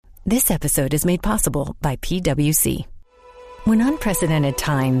This episode is made possible by PwC. When unprecedented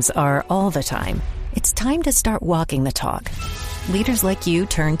times are all the time, it's time to start walking the talk. Leaders like you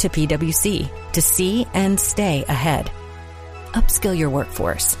turn to PwC to see and stay ahead. Upskill your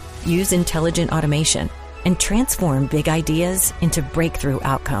workforce, use intelligent automation, and transform big ideas into breakthrough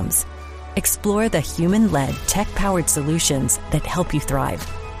outcomes. Explore the human-led, tech-powered solutions that help you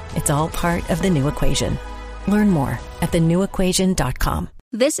thrive. It's all part of The New Equation. Learn more at thenewequation.com.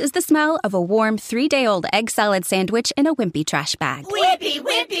 This is the smell of a warm 3-day-old egg salad sandwich in a wimpy trash bag. Wimpy,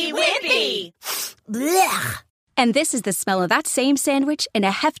 wimpy, wimpy! Blech! And this is the smell of that same sandwich in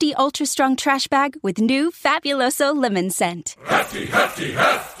a hefty, ultra-strong trash bag with new Fabuloso lemon scent. Hefty, hefty,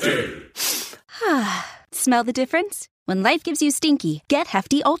 hefty! Smell the difference? When life gives you stinky, get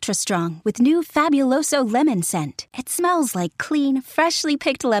Hefty Ultra Strong with new Fabuloso lemon scent. It smells like clean, freshly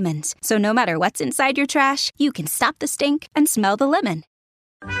picked lemons. So no matter what's inside your trash, you can stop the stink and smell the lemon.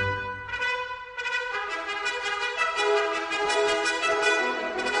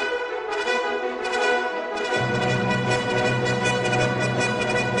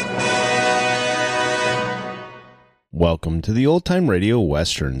 Welcome to the Old Time Radio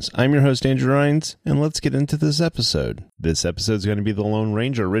Westerns. I'm your host, Andrew Rhynes, and let's get into this episode. This episode is going to be The Lone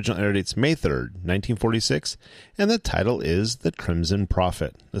Ranger. Original air date's May 3rd, 1946, and the title is The Crimson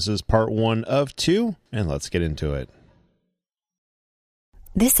Prophet. This is part 1 of 2, and let's get into it.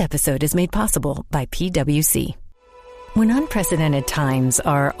 This episode is made possible by PwC. When unprecedented times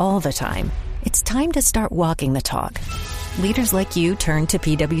are all the time, it's time to start walking the talk. Leaders like you turn to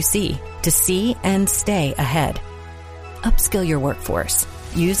PwC to see and stay ahead. Upskill your workforce,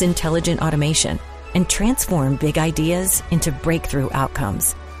 use intelligent automation, and transform big ideas into breakthrough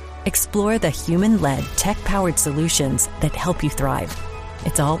outcomes. Explore the human-led, tech-powered solutions that help you thrive.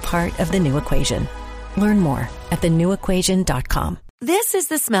 It's all part of The New Equation. Learn more at thenewequation.com. This is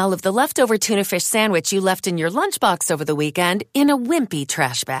the smell of the leftover tuna fish sandwich you left in your lunchbox over the weekend in a wimpy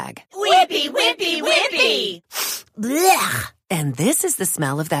trash bag. Wimpy, wimpy, wimpy! Blech! And this is the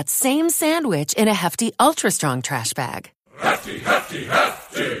smell of that same sandwich in a hefty, ultra-strong trash bag. Hefty, hefty,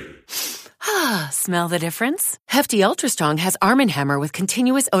 hefty! Smell the difference? Hefty Ultra Strong has Arm & Hammer with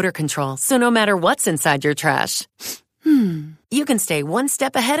continuous odor control, so no matter what's inside your trash, you can stay one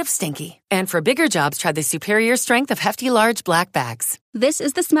step ahead of stinky. And for bigger jobs, try the superior strength of Hefty Large Black Bags. This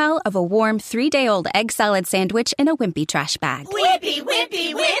is the smell of a warm 3-day-old egg salad sandwich in a wimpy trash bag. Wimpy,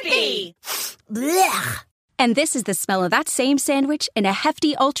 wimpy, wimpy! Blech! And this is the smell of that same sandwich in a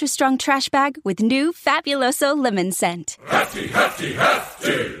hefty, ultra-strong trash bag with new Fabuloso lemon scent. Hefty, hefty,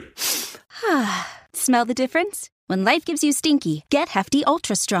 hefty! Smell the difference? When life gives you stinky, get Hefty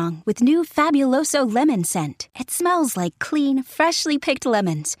Ultra Strong with new Fabuloso lemon scent. It smells like clean, freshly picked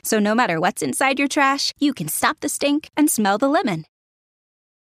lemons. So no matter what's inside your trash, you can stop the stink and smell the lemon.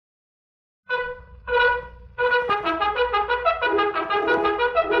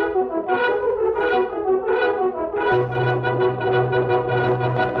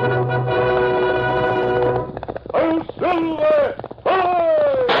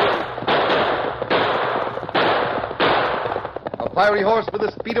 A fiery horse with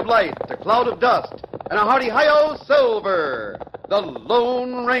the speed of light, a cloud of dust, and a hearty hi-yo, Silver, the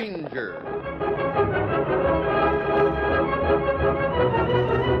Lone Ranger.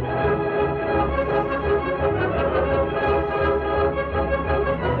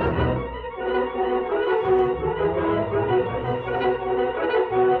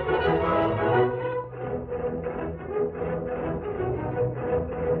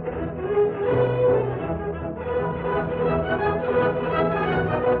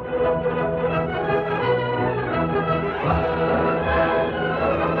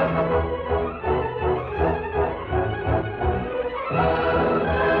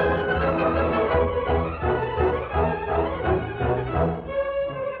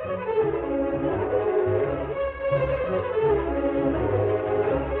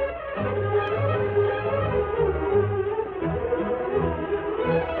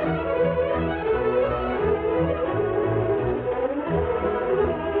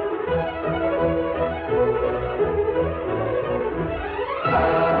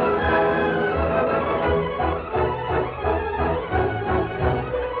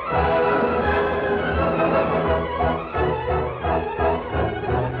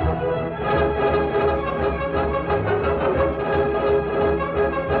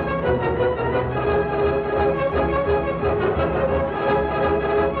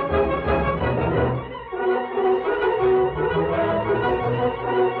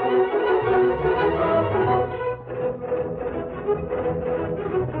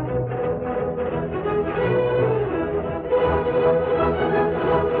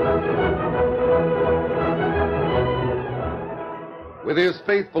 With his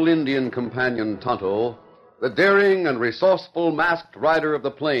faithful Indian companion Tonto, the daring and resourceful masked rider of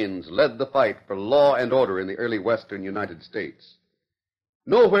the plains led the fight for law and order in the early western United States.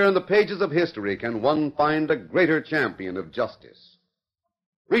 Nowhere in the pages of history can one find a greater champion of justice.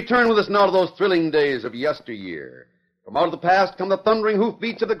 Return with us now to those thrilling days of yesteryear. From out of the past come the thundering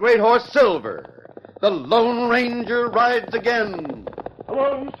hoofbeats of the great horse Silver. The Lone Ranger rides again. Come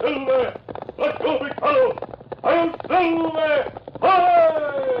on, Silver! Let's go, big fellow! I'll Silver! Hi!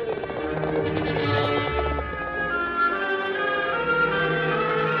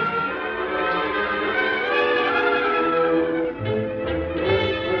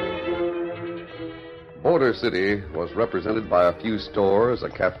 Border City was represented by a few stores, a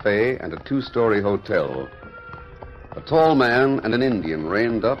cafe, and a two-story hotel. A tall man and an Indian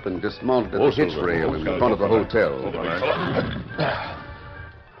reined up and dismounted at the hitch rail in front of the hotel.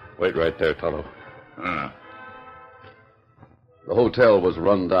 Wait right there, Tonto. The hotel was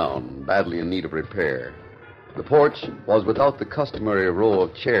run down, badly in need of repair. The porch was without the customary row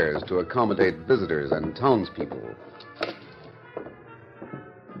of chairs to accommodate visitors and townspeople.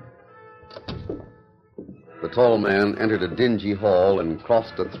 The tall man entered a dingy hall and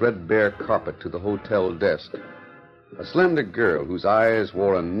crossed a threadbare carpet to the hotel desk. A slender girl whose eyes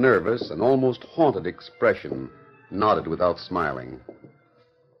wore a nervous and almost haunted expression nodded without smiling.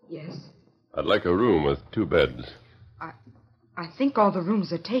 Yes? I'd like a room with 2 beds. I think all the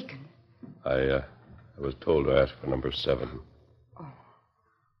rooms are taken. I was told to ask for number 7. Oh.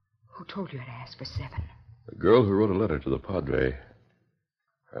 Who told you to ask for 7? The girl who wrote a letter to the Padre.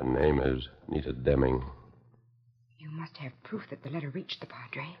 Her name is Nita Deming. You must have proof that the letter reached the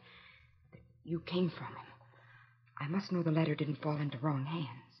Padre. That you came from him. I must know the letter didn't fall into wrong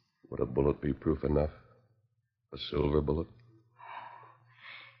hands. Would a bullet be proof enough? A silver bullet?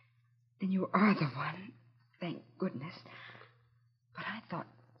 Then you are the one. Thank goodness. But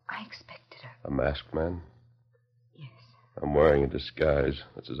I expected A masked man? Yes. I'm wearing a disguise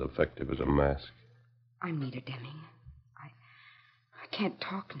that's as effective as a mask. I'm Nita Deming. I can't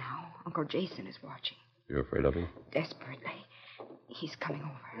talk now. Uncle Jason is watching. You're afraid of him? Desperately. He's coming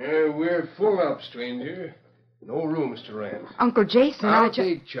over. We're full up, stranger. No rooms to rent. Uncle Jason, I'll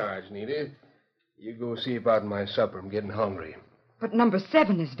take charge, Nita. You go see about my supper. I'm getting hungry. But number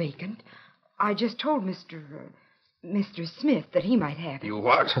 7 is vacant. I just told Mr. Smith that he might have it. You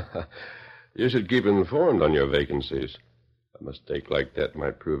what? You should keep informed on your vacancies. A mistake like that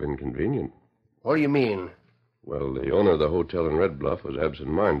might prove inconvenient. What do you mean? Well, the owner of the hotel in Red Bluff was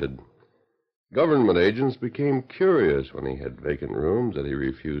absent-minded. Government agents became curious when he had vacant rooms that he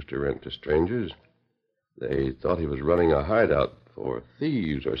refused to rent to strangers. They thought he was running a hideout for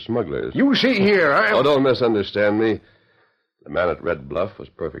thieves or smugglers. You see here, Oh, don't misunderstand me. The man at Red Bluff was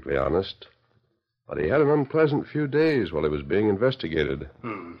perfectly honest. But he had an unpleasant few days while he was being investigated.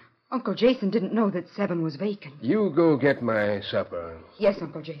 Uncle Jason didn't know that 7 was vacant. You go get my supper. Yes,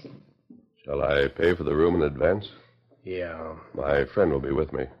 Uncle Jason. Shall I pay for the room in advance? Yeah. My friend will be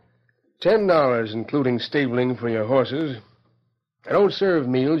with me. $10, including stabling for your horses. I don't serve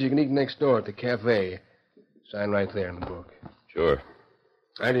meals. You can eat next door at the cafe. Sign right there in the book. Sure.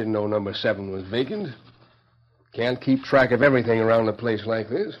 I didn't know number 7 was vacant. Can't keep track of everything around a place like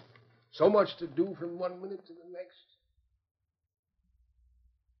this. So much to do from one minute to the next.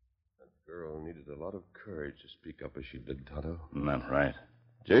 That girl needed a lot of courage to speak up as she did, Tonto. Not right.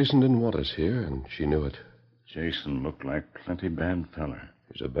 Jason didn't want us here, and she knew it. Jason looked like plenty bad feller.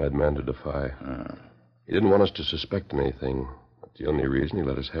 He's a bad man to defy. He didn't want us to suspect anything. That's the only reason he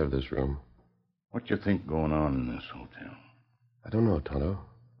let us have this room. What you think going on in this hotel? I don't know, Tonto.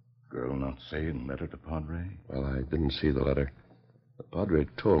 Girl not saying letter to Padre? Well, I didn't see the letter. The Padre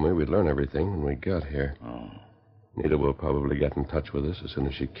told me we'd learn everything when we got here. Oh. Nita will probably get in touch with us as soon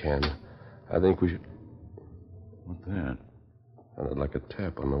as she can. I think we should... What's that? Sounded like a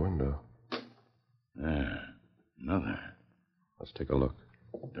tap on the window. There. Another. Let's take a look.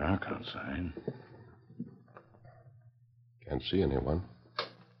 Dark outside. Can't see anyone.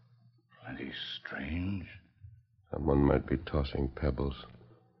 Plenty strange. Someone might be tossing pebbles.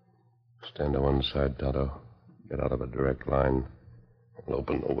 Stand to one side, Tonto. Get out of a direct line. And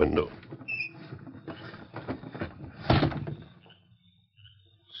open the window.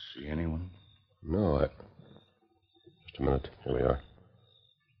 See anyone? No, Just a minute. Here we are.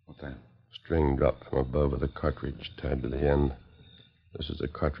 What's that? String dropped from above with a cartridge tied to the end. This is the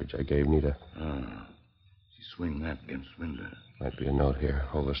cartridge I gave Nita. She swing that against window. Might be a note here.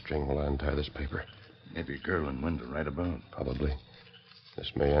 Hold the string while I untie this paper. Maybe a girl in window right about. Probably.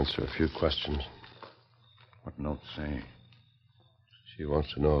 This may answer a few questions. What note say? She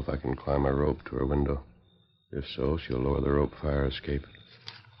wants to know if I can climb a rope to her window. If so, she'll lower the rope fire escape.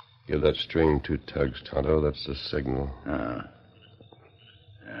 Give that string 2 tugs, Tonto. That's the signal. Yeah.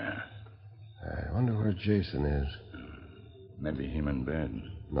 I wonder where Jason is. Maybe him in bed.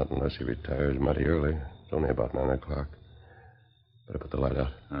 Not unless he retires mighty early. It's only about 9 o'clock. Better put the light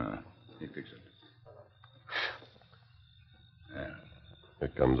out. He fix it.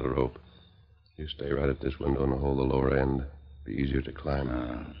 Here comes the rope. You stay right at this window and hold the lower end. Be easier to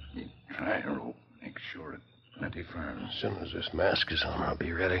climb. You try rope. Make sure it's plenty firm. As soon as this mask is on, I'll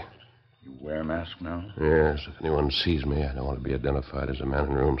be ready. You wear a mask now? Yes, if anyone sees me, I don't want to be identified as a man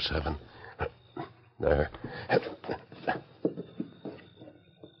in room 7. There.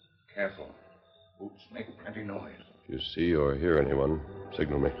 Careful. Boots make plenty noise. If you see or hear anyone,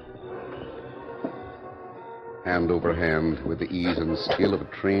 signal me. Hand over hand, with the ease and skill of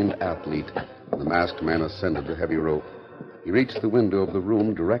a trained athlete, the masked man ascended the heavy rope. He reached the window of the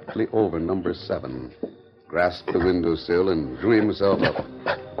room directly over number 7, grasped the windowsill, and drew himself up.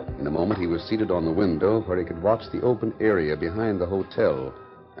 In a moment, he was seated on the window where he could watch the open area behind the hotel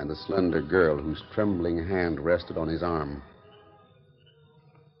and the slender girl whose trembling hand rested on his arm.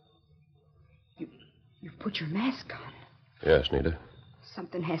 You've put your mask on. Yes, Nita.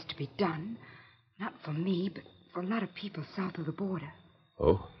 Something has to be done. Not for me, but for a lot of people south of the border.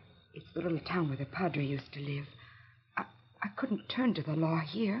 Oh? It's the little town where the Padre used to live. I couldn't turn to the law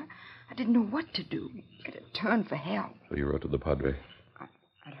here. I didn't know what to do. Get a turn for help. So you wrote to the Padre?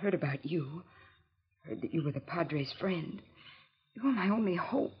 I'd heard about you. Heard that you were the Padre's friend. You were my only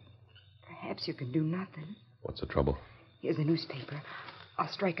hope. Perhaps you can do nothing. What's the trouble? Here's a newspaper. I'll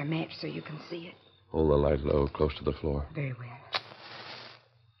strike a match so you can see it. Hold the light low, close to the floor. Very well.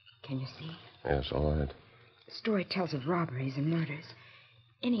 Can you see? Yes, all right. The story tells of robberies and murders.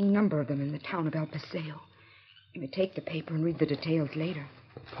 Any number of them in the town of El Paseo. You may take the paper and read the details later.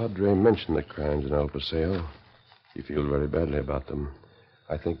 The Padre mentioned the crimes in El Paseo. He feels very badly about them.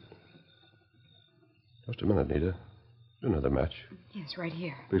 I think... Just a minute, Nita. Do another match. Yes, right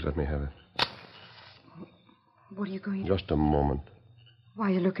here. Please let me have it. What are you going to... Just a moment. Why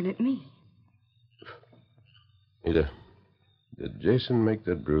are you looking at me? Nita, did Jason make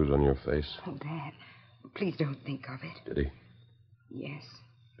that bruise on your face? Oh, that. Please don't think of it. Did he? Yes.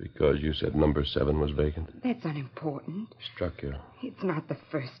 Because you said number 7 was vacant? That's unimportant. Struck you. It's not the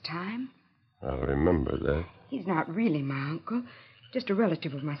first time. I'll remember that. He's not really my uncle, just a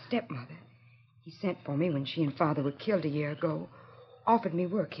relative of my stepmother. He sent for me when she and Father were killed a year ago. Offered me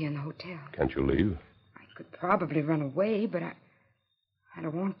work here in the hotel. Can't you leave? I could probably run away, but I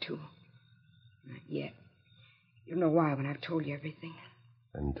don't want to. Not yet. You'll know why when I've told you everything.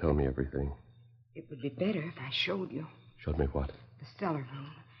 Then tell me everything. It would be better if I showed you. Showed me what? The cellar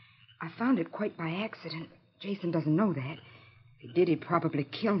room. I found it quite by accident. Jason doesn't know that. If he did, he'd probably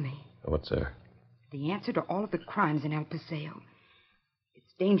kill me. What's there? The answer to all of the crimes in El Paseo.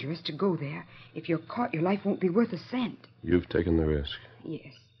 It's dangerous to go there. If you're caught, your life won't be worth a cent. You've taken the risk.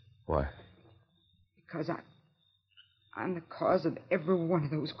 Yes. Why? Because I'm the cause of every one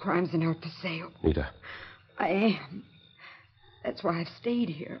of those crimes in El Paseo. Nita. I am. That's why I've stayed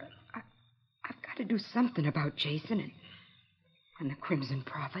here. I've got to do something about Jason and the Crimson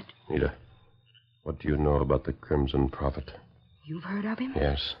Prophet. Nita, what do you know about the Crimson Prophet? You've heard of him?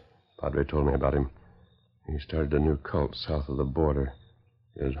 Yes. Padre told me about him. He started a new cult south of the border.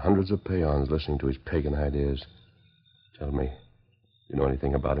 There's hundreds of peons listening to his pagan ideas. Tell me, you know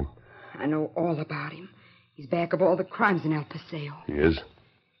anything about him? I know all about him. He's back of all the crimes in El Paseo. He is?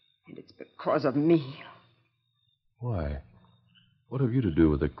 And it's because of me. Why? What have you to do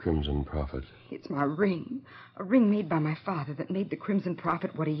with the Crimson Prophet? It's my ring. A ring made by my father that made the Crimson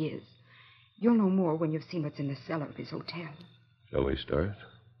Prophet what he is. You'll know more when you've seen what's in the cellar of his hotel. Shall we start?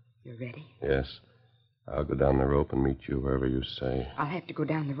 You ready? Yes. I'll go down the rope and meet you wherever you say. I'll have to go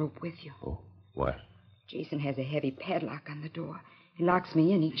down the rope with you. Oh, why? Jason has a heavy padlock on the door. He locks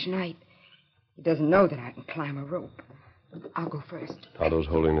me in each night. He doesn't know that I can climb a rope. I'll go first. Tonto's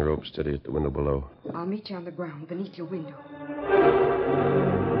holding the rope steady at the window below. I'll meet you on the ground beneath your window.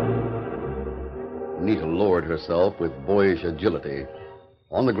 Nita lowered herself with boyish agility.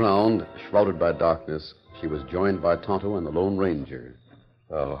 On the ground, shrouded by darkness, she was joined by Tonto and the Lone Ranger.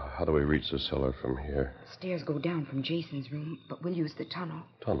 Oh, how do we reach the cellar from here? The stairs go down from Jason's room, but we'll use the tunnel.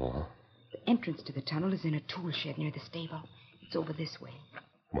 Tunnel, huh? The entrance to the tunnel is in a tool shed near the stable. It's over this way.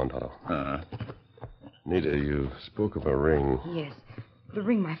 Come on, Tonto. Nita, you spoke of a ring. Yes, the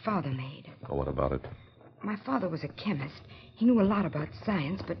ring my father made. Oh, what about it? My father was a chemist. He knew a lot about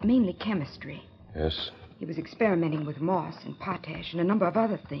science, but mainly chemistry. Yes? He was experimenting with moss and potash and a number of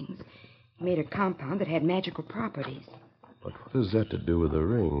other things. He made a compound that had magical properties. But what has that to do with the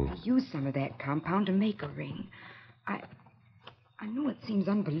ring? I used some of that compound to make a ring. I know it seems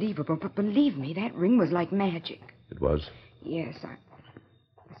unbelievable, but believe me, that ring was like magic. It was? Yes, I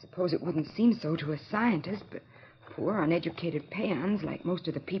suppose it wouldn't seem so to a scientist, but poor, uneducated peons, like most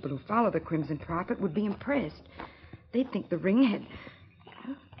of the people who follow the Crimson Prophet, would be impressed. They'd think the ring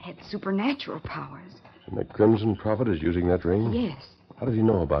had supernatural powers. And the Crimson Prophet is using that ring? Yes. How did he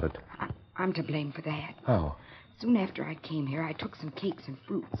know about it? I'm to blame for that. How? Soon after I came here, I took some cakes and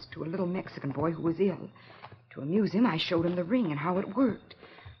fruits to a little Mexican boy who was ill. To amuse him, I showed him the ring and how it worked.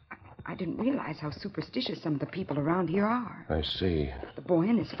 I didn't realize how superstitious some of the people around here are. I see. The boy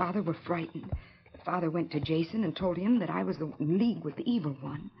and his father were frightened. The father went to Jason and told him that I was in league with the evil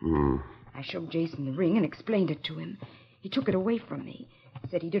one. I showed Jason the ring and explained it to him. He took it away from me.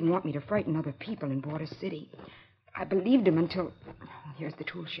 Said he didn't want me to frighten other people in Border City. I believed him until... Here's the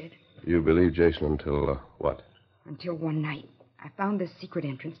tool shed. You believed Jason until, what? Until one night. I found this secret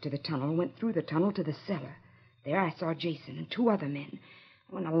entrance to the tunnel, went through the tunnel to the cellar. There I saw Jason and 2 other men.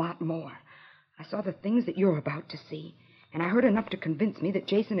 And a lot more. I saw the things that you're about to see. And I heard enough to convince me that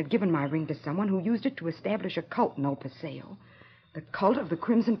Jason had given my ring to someone who used it to establish a cult in El Paseo. The cult of the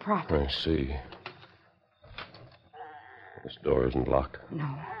Crimson Prophet. I see. This door isn't locked. No.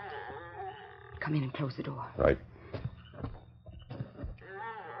 Come in and close the door. Right.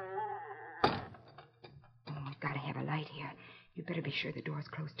 We've got to have a light here. You'd better be sure the door's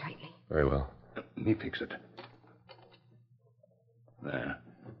closed tightly. Very well. Me fix it. There.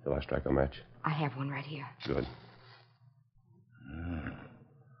 Shall I strike a match? I have one right here. Good.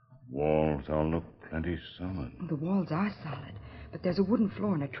 Walls all look plenty solid. The walls are solid, but there's a wooden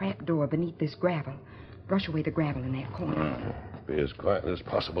floor and a trap door beneath this gravel. Brush away the gravel in that corner. Be as quiet as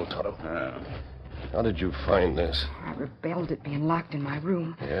possible, Tonto. How did you find this? I rebelled at being locked in my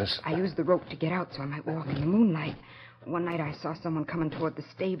room. Yes? I used the rope to get out so I might walk in the moonlight. One night I saw someone coming toward the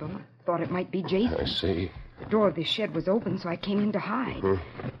stable. Thought it might be Jason. I see. The door of the shed was open, so I came in to hide. The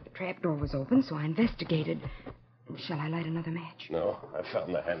trap door was open, so I investigated. Shall I light another match? No, I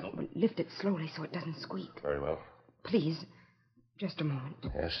found the handle. Well, lift it slowly so it doesn't squeak. Very well. Please, just a moment.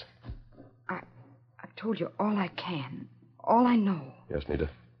 Yes? I've told you all I can, all I know. Yes, Nita.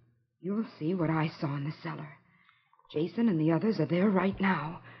 You'll see what I saw in the cellar. Jason and the others are there right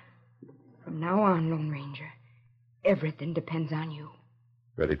now. From now on, Lone Ranger, everything depends on you.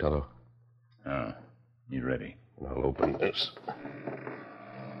 Ready, Tonto? You ready? And I'll open this.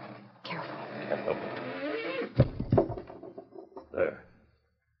 Careful. Can't help it. There.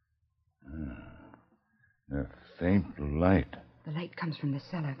 A faint light. The light comes from the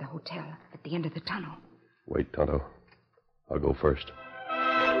cellar of the hotel at the end of the tunnel. Wait, Tonto. I'll go first.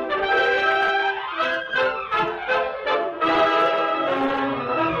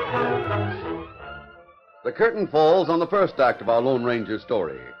 The curtain falls on the first act of our Lone Ranger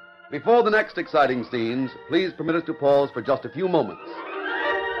story. Before the next exciting scenes, please permit us to pause for just a few moments.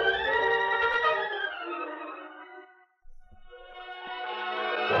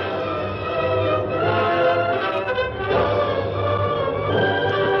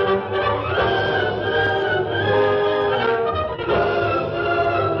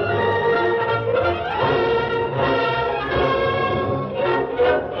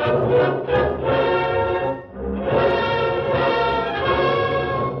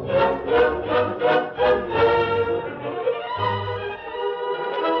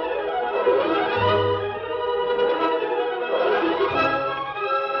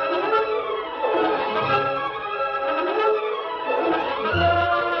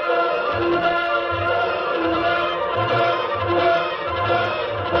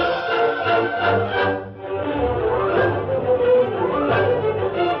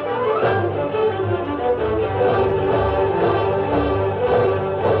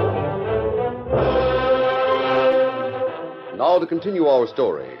 Now to continue our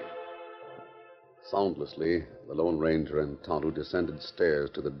story. Soundlessly, the Lone Ranger and Tonto descended stairs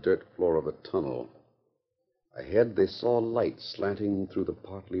to the dirt floor of the tunnel. Ahead, they saw light slanting through the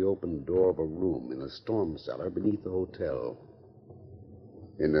partly open door of a room in the storm cellar beneath the hotel.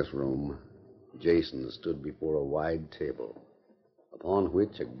 In this room, Jason stood before a wide table, upon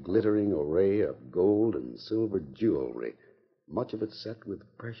which a glittering array of gold and silver jewelry, much of it set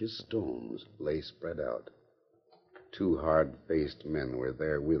with precious stones, lay spread out. 2 hard-faced men were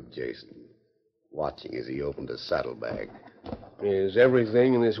there with Jason, watching as he opened a saddlebag. Is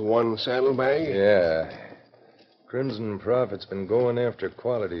everything in this one saddlebag? Yeah. Crimson Prophet's been going after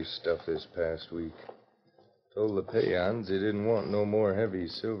quality stuff this past week. Told the peons he didn't want no more heavy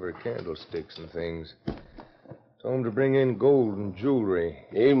silver candlesticks and things. Told him to bring in gold and jewelry.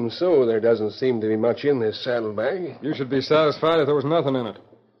 Even so, there doesn't seem to be much in this saddlebag. You should be satisfied if there was nothing in it.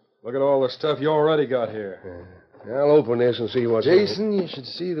 Look at all the stuff you already got here. I'll open this and see what's Jason, you should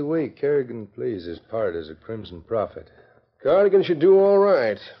see the way Kerrigan plays his part as a Crimson Prophet. Cardigan should do all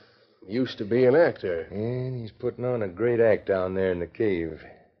right. Used to be an actor. And he's putting on a great act down there in the cave.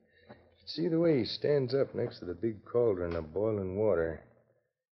 See the way he stands up next to the big cauldron of boiling water.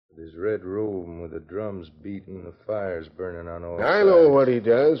 With his red robe and with the drums beating and the fires burning on all sides. I know what he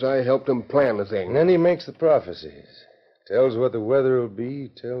does. I helped him plan the thing. And then he makes the prophecies. Tells what the weather will be,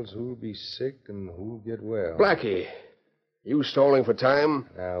 tells who'll be sick and who'll get well. Blackie, you stalling for time?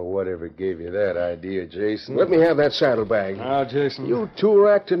 Now, whatever gave you that idea, Jason? Let me have that saddlebag. Now, Jason. You two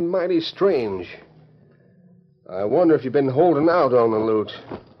are acting mighty strange. I wonder if you've been holding out on the loot.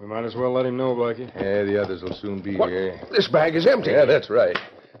 We might as well let him know, Blackie. Yeah, the others will soon be What? here. This bag is empty. Yeah, that's right.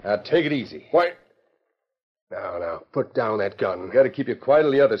 Now, take it easy. Why? Now, put down that gun. Got to keep you quiet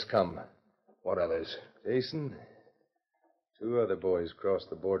till the others come. What others? Jason, 2 other boys crossed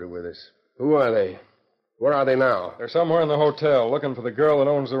the border with us. Who are they? Where are they now? They're somewhere in the hotel looking for the girl that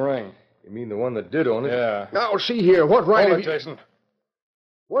owns the ring. You mean the one that did own it? Yeah. Now, see here. What right Hold have it, you... Jason.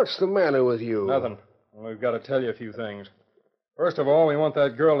 What's the matter with you? Nothing. Well, we've got to tell you a few things. First of all, we want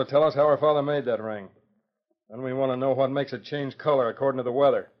that girl to tell us how her father made that ring. Then we want to know what makes it change color according to the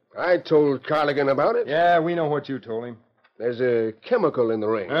weather. I told Cardigan about it. Yeah, we know what you told him. There's a chemical in the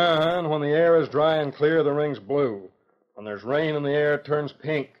ring. Uh-huh, and when the air is dry and clear, the ring's blue. When there's rain in the air, it turns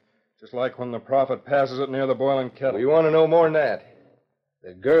pink, just like when the prophet passes it near the boiling kettle. We want to know more than that.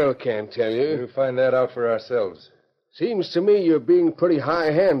 The girl can't tell you. We'll find that out for ourselves. Seems to me you're being pretty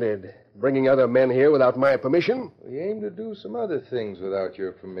high-handed, bringing other men here without my permission. We aim to do some other things without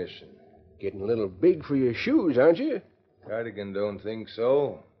your permission. Getting a little big for your shoes, aren't you? Cardigan don't think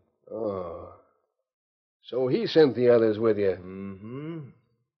so. Oh. So he sent the others with you. Mm-hmm.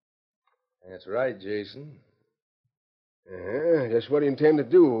 That's right, Jason. Just what do you intend to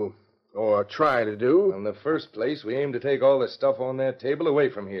do? Or try to do? In the first place, we aim to take all the stuff on that table away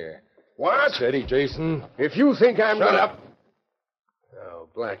from here. What? Steady, Jason. If you think I'm Shut gonna... up. Oh,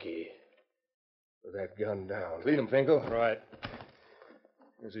 Blackie. Put that gun down. Lead him, Finkel. Right.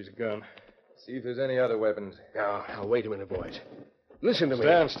 Here's his gun. See if there's any other weapons. Now, wait a minute, boys. Listen to me.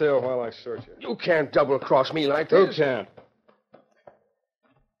 Stand still while I search you. You can't double-cross me like Who this. can't?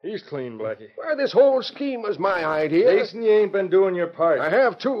 He's clean, Blackie. Why, this whole scheme was my idea. Jason, you ain't been doing your part. I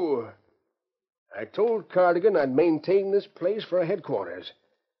have, too. I told Cardigan I'd maintain this place for a headquarters.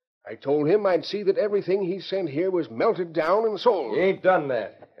 I told him I'd see that everything he sent here was melted down and sold. You ain't done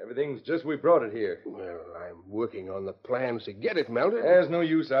that. Everything's just we brought it here. Well, I'm working on the plans to get it melted. There's no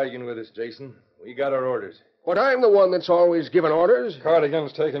use arguing with us, Jason. We got our orders. But I'm the one that's always given orders.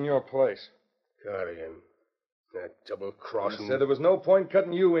 Cardigan's taking your place. Cardigan. That He double-crossing... said there was no point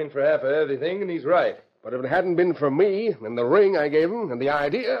cutting you in for half of everything, and he's right. But if it hadn't been for me and the ring I gave him and the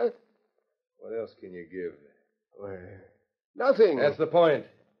idea... What else can you give? Well, nothing. That's the point.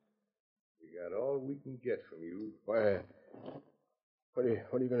 We got all we can get from you. Why, what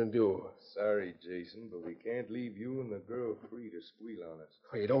are you going to do? Sorry, Jason, but we can't leave you and the girl free to squeal on us.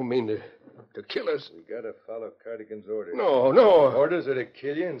 Oh, you don't mean to kill us? We got to follow Cardigan's orders. No. Orders are to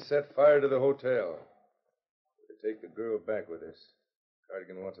kill you and set fire to the hotel. To take the girl back with us.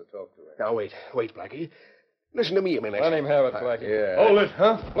 Cardigan wants to talk to her. Now, wait, Blackie. Listen to me a minute. Let him have it, Blackie. Yeah. Hold it.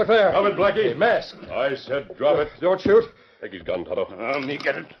 Huh? Look there. Drop it, Blackie. Hey, Mask. I said drop it. Don't shoot. Take his gun, Tonto. Me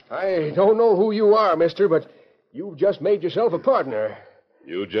get it. I don't know who you are, mister, but you've just made yourself a partner.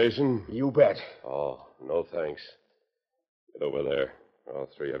 You, Jason? You bet. Oh, no thanks. Get over there. All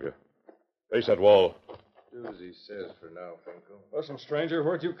 3 of you. Face that wall. Do as he says for now, Finkel. Listen, stranger,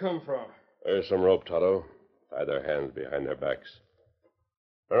 where'd you come from? There's some rope, Tonto. Tie their hands behind their backs.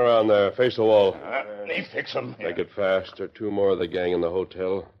 Turn around there. Face the wall. Me fix him. Make it fast. There are 2 more of the gang in the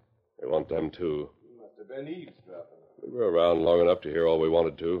hotel. We want them, too. You must have been eavesdropping. We were around long enough to hear all we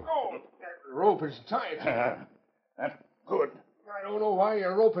wanted to. Oh, that rope is tight. That's good. I don't know why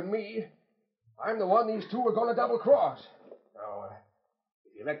you're roping me. I'm the one these 2 are going to double-cross. Now,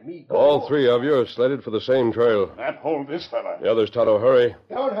 if you let me go... All 3 of you are slated for the same trail. That hold this fella. The others, Tonto, hurry.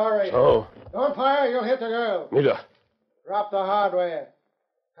 Don't hurry. So, Don't fire, you'll hit the girl. Nita. Drop the hardware.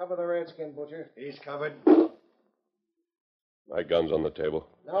 Cover the redskin, Butcher. He's covered. My gun's on the table.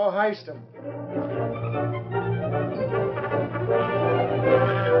 No, heist him.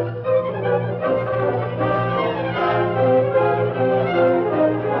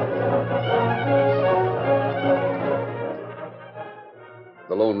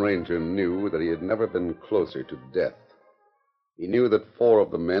 The Lone Ranger knew that he had never been closer to death. He knew that 4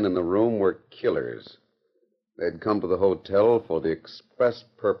 of the men in the room were killers. They'd come to the hotel for the express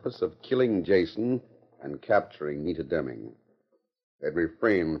purpose of killing Jason and capturing Nita Deming. They'd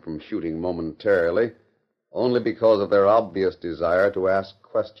refrained from shooting momentarily only because of their obvious desire to ask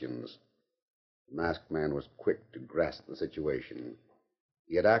questions. The masked man was quick to grasp the situation.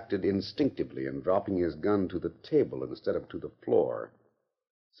 He had acted instinctively in dropping his gun to the table instead of to the floor.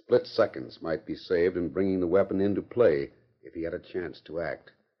 Split seconds might be saved in bringing the weapon into play if he had a chance to act.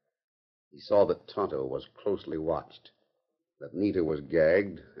 He saw that Tonto was closely watched, that Nita was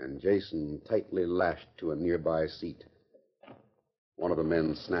gagged, and Jason tightly lashed to a nearby seat. One of the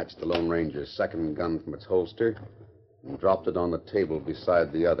men snatched the Lone Ranger's second gun from its holster and dropped it on the table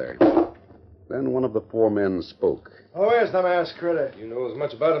beside the other. Then one of the four men spoke. Oh, where's the masked critter? You know as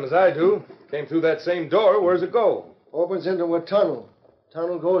much about him as I do. Came through that same door. Where's it go? Opens into a tunnel.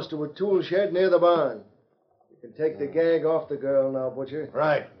 Tunnel goes to a tool shed near the barn. You can take the gag off the girl now, Butcher.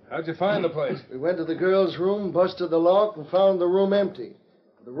 Right. How'd you find the place? We went to the girl's room, busted the lock, and found the room empty.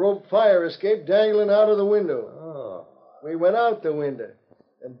 The rope fire escape dangling out of the window. Oh. We went out the window,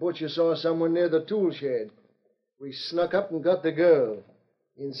 and Butcher saw someone near the tool shed. We snuck up and got the girl.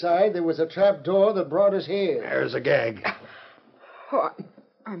 Inside, there was a trap door that brought us here. There's a gag. Oh,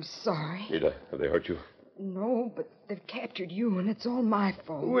 I'm sorry. Nita, have they hurt you? No, but they've captured you, and it's all my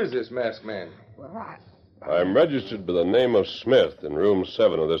fault. Who is this masked man? Well, I'm registered by the name of Smith in room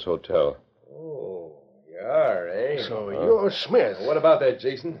 7 of this hotel. Oh, you are, eh? So you're Smith. What about that,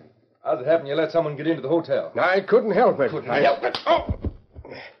 Jason? How'd it happen you let someone get into the hotel? I couldn't help it. Couldn't help it? Oh!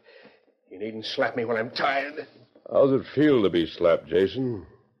 You needn't slap me when I'm tired. How's it feel to be slapped, Jason?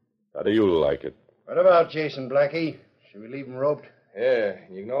 How do you like it? What about Jason, Blackie? Should we leave him roped? Yeah,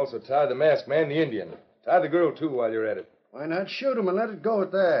 and you can also tie the masked man, the Indian. Tie the girl, too, while you're at it. Why not shoot him and let it go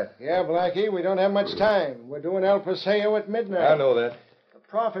at that? Yeah, Blackie, we don't have much time. We're doing El Paseo at midnight. I know that. The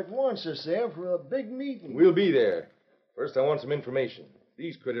prophet wants us there for a big meeting. We'll be there. First, I want some information.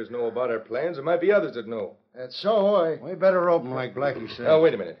 These critters know about our plans. There might be others that know. That's so. We better rope him like Blackie said. Now,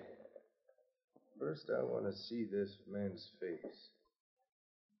 wait a minute. First, I want to see this man's face.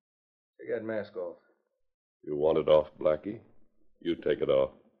 Take that mask off. You want it off, Blackie? You take it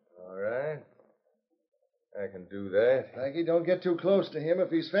off. All right. I can do that. Blackie, don't get too close to him. If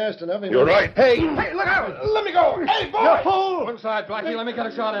he's fast enough... You're right. Hey, look out! Let me go! Hey, boy! You fool! One side, Blackie. Let me get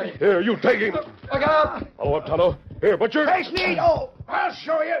a shot at him. Here, you take him. Look out! Follow up, Tonto. Here, Butcher. Hey, Sneed! Oh, I'll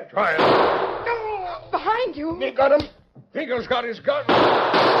show you. Try it. behind you. Me got him. Finkel's got his gun.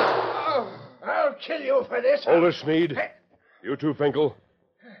 Oh, I'll kill you for this. Hold it, Sneed. You too, Finkel.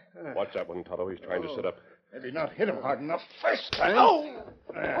 Watch that one, Tonto. He's trying to sit up. Maybe not hit him hard enough first time. Oh!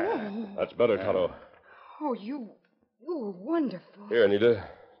 That's better, Tonto. Oh, you were wonderful. Here, Anita.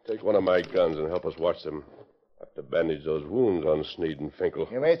 Take one of my guns and help us watch them. Have to bandage those wounds on Sneed and Finkel.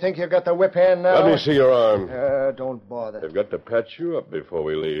 You may think you've got the whip hand now. Let me see your arm. Don't bother. They've got to patch you up before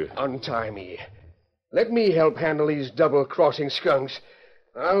we leave. Untie me. Let me help handle these double-crossing skunks.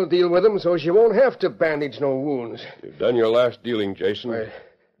 I'll deal with them so she won't have to bandage no wounds. You've done your last dealing, Jason. Well,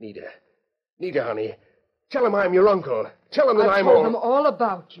 Nita, honey. Tell him I'm your uncle. Tell him that I I'm told them all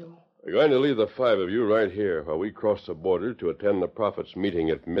about you. We're going to leave the 5 of you right here while we cross the border to attend the Prophet's meeting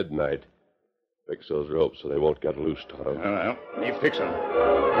at midnight. Fix those ropes so they won't get loose, Tonto. Well, me fix them.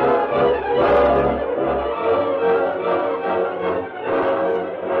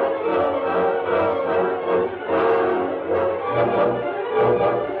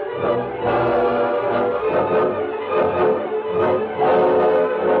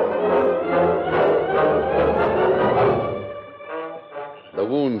 The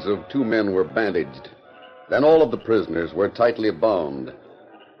wounds of 2 men were bandaged. Then all of the prisoners were tightly bound.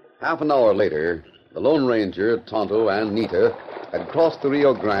 Half an hour later, the Lone Ranger, Tonto, and Nita had crossed the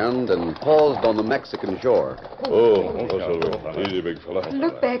Rio Grande and paused on the Mexican shore. Oh, Silver. Easy, big fella.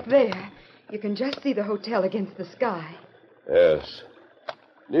 Look back there. You can just see the hotel against the sky. Yes.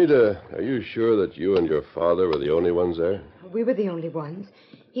 Nita, are you sure that you and your father were the only ones there? We were the only ones.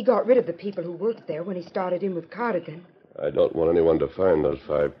 He got rid of the people who worked there when he started in with Cardigan. I don't want anyone to find those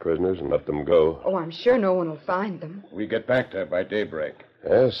 5 prisoners and let them go. Oh, I'm sure no one will find them. We get back there by daybreak.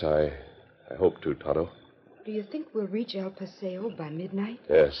 Yes, I hope to, Tonto. Do you think we'll reach El Paseo by midnight?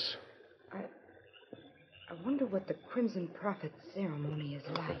 Yes. I wonder what the Crimson Prophet ceremony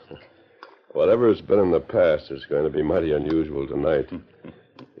is like. Whatever it's been in the past, it's going to be mighty unusual tonight.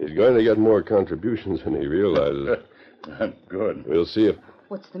 He's going to get more contributions than he realizes. Good. We'll see if...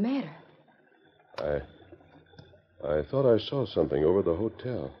 What's the matter? I thought I saw something over the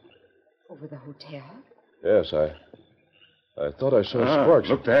hotel. Over the hotel? Yes, I thought I saw sparks.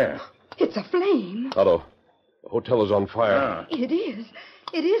 Look there. It's a flame. Tonto, the hotel is on fire. It is.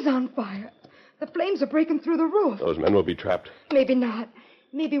 It is on fire. The flames are breaking through the roof. Those men will be trapped. Maybe not.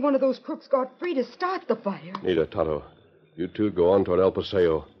 Maybe one of those crooks got free to start the fire. Nita, Tonto, you two go on toward El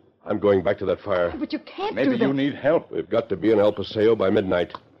Paseo. I'm going back to that fire. But you can't Maybe do that. you need help. We've got to be in El Paseo by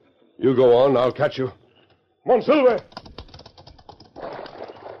midnight. You go on, I'll catch you. Come on, Silver.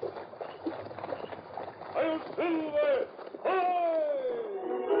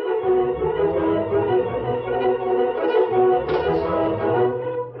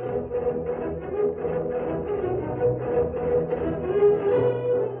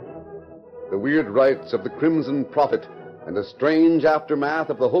 The weird rites of the Crimson Prophet and the strange aftermath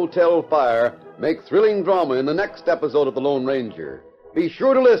of the hotel fire make thrilling drama in the next episode of The Lone Ranger. Be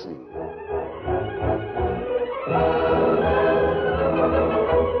sure to listen.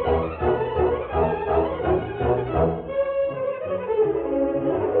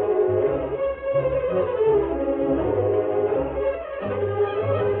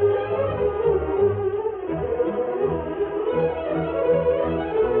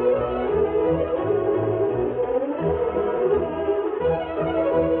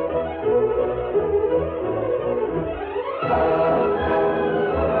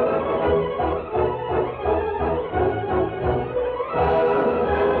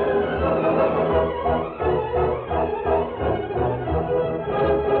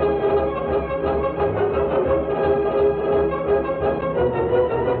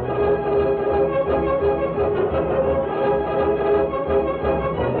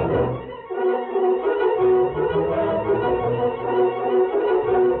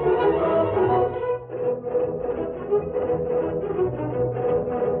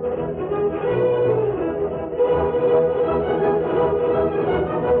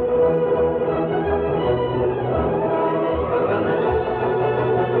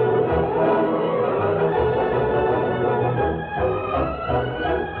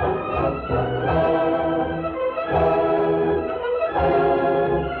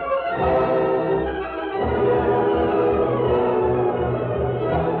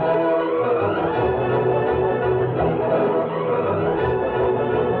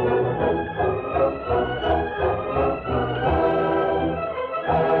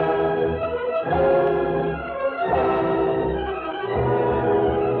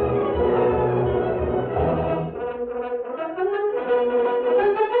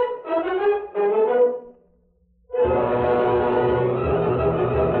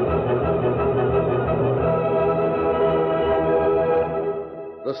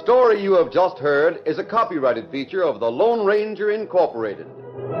 The story you have just heard is a copyrighted feature of the Lone Ranger Incorporated.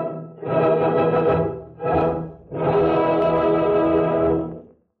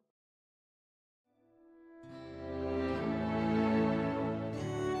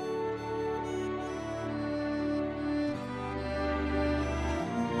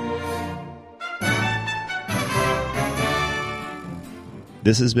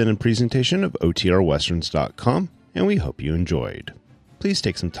 This has been a presentation of OTRWesterns.com, and we hope you enjoyed. Please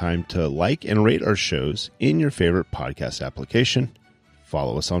take some time to like and rate our shows in your favorite podcast application.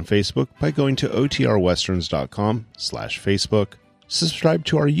 Follow us on Facebook by going to OTRWesterns.com/Facebook. Subscribe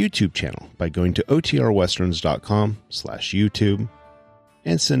to our YouTube channel by going to OTRWesterns.com/YouTube.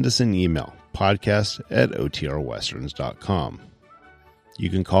 And send us an email, podcast@OTRWesterns.com. You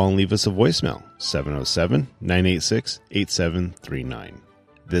can call and leave us a voicemail, 707-986-8739.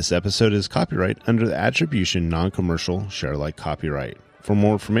 This episode is copyright under the Attribution Non-Commercial Share-alike copyright. For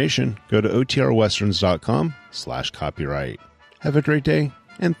more information, go to OTRWesterns.com/copyright. Have a great day,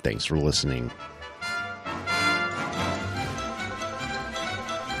 and thanks for listening.